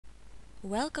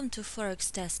Welcome to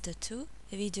Forex Tester 2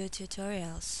 video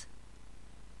tutorials.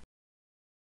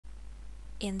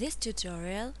 In this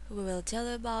tutorial, we will tell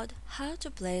you about how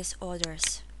to place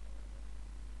orders.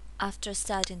 After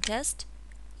starting test,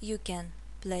 you can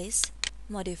place,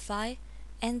 modify,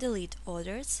 and delete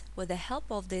orders with the help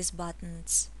of these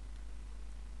buttons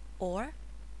or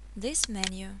this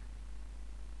menu.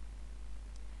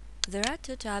 There are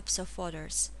two types of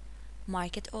orders: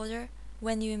 market order,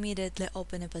 when you immediately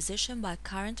open a position by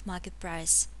current market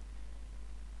price,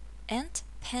 and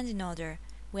pending order,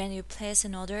 when you place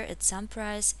an order at some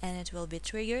price and it will be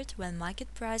triggered when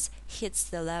market price hits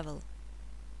the level.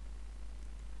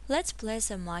 Let's place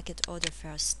a market order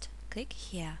first. Click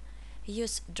here.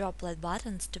 Use droplet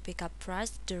buttons to pick up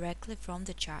price directly from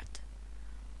the chart.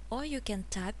 Or you can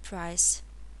type price.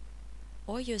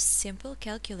 Or use simple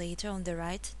calculator on the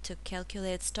right to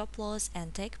calculate stop loss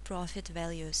and take profit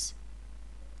values.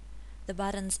 The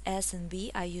buttons S and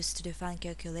B are used to define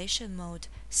calculation mode,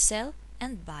 sell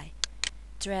and buy.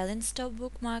 Trailing stop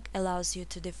bookmark allows you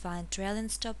to define trailing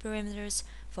stop parameters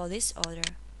for this order.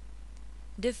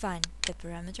 Define the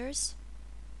parameters.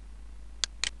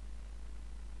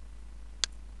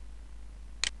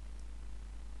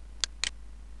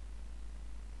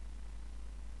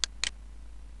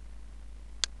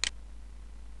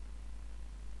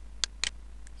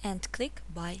 And click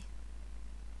Buy.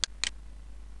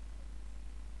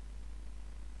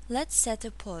 Let's set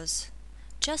a pause,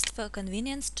 just for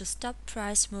convenience to stop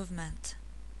price movement.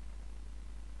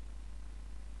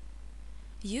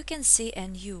 You can see a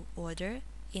new order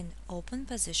in Open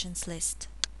Positions list.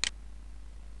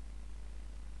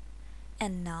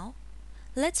 And now,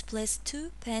 let's place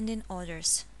two pending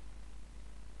orders.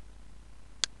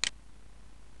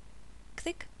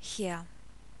 Click here.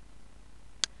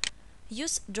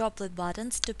 Use droplet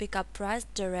buttons to pick up price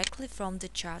directly from the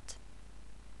chart.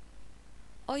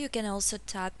 Or you can also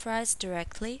type price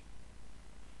directly,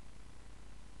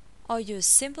 or use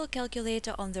simple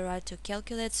calculator on the right to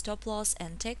calculate stop loss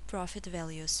and take profit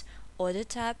values. Order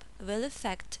type will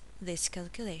affect this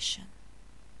calculation.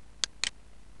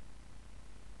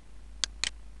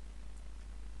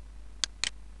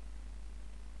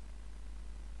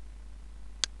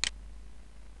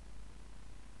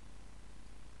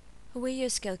 We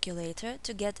use calculator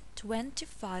to get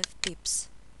 25 pips,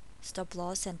 stop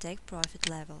loss and take profit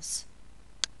levels.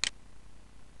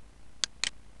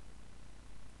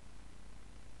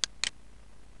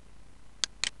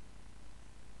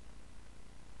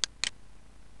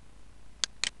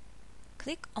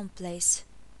 Click on Place.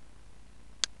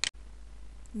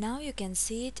 Now you can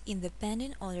see it in the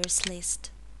pending orders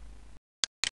list.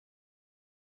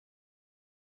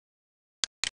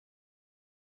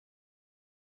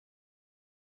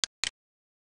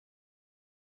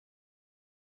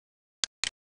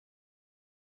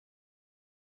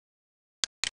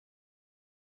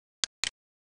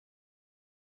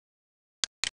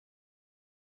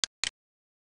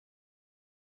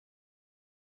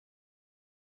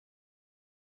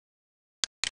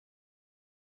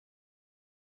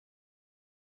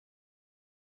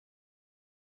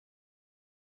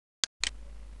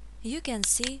 You can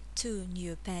see two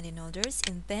new pending orders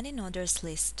in pending orders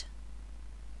list.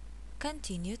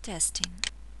 Continue testing.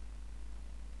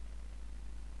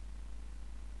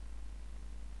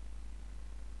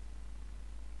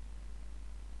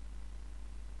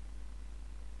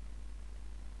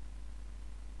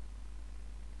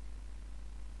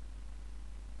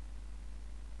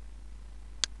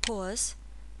 Pause.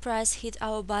 Price hit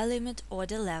our buy limit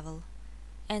order level,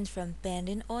 and from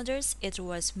pending orders it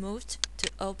was moved to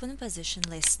open position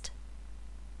list.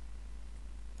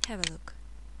 Have a look.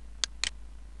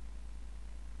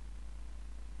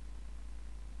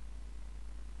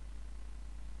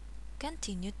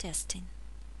 Continue testing.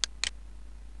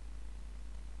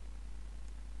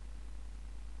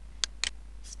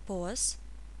 Pause.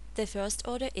 The first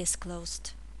order is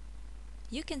closed.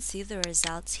 You can see the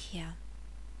results here.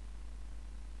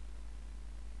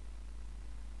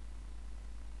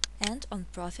 And on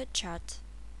profit chart.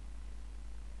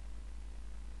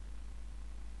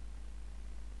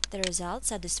 The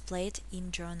results are displayed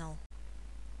in journal.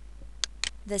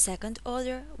 The second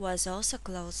order was also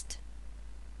closed.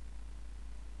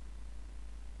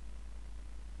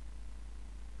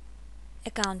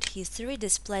 Account history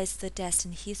displays the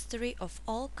testing history of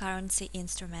all currency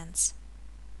instruments.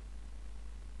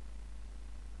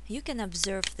 You can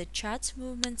observe the chart's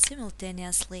movement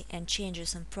simultaneously and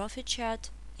changes on profit chart,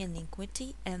 in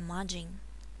equity and margin.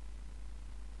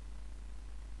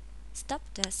 Stop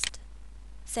test.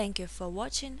 Thank you for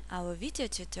watching our video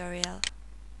tutorial.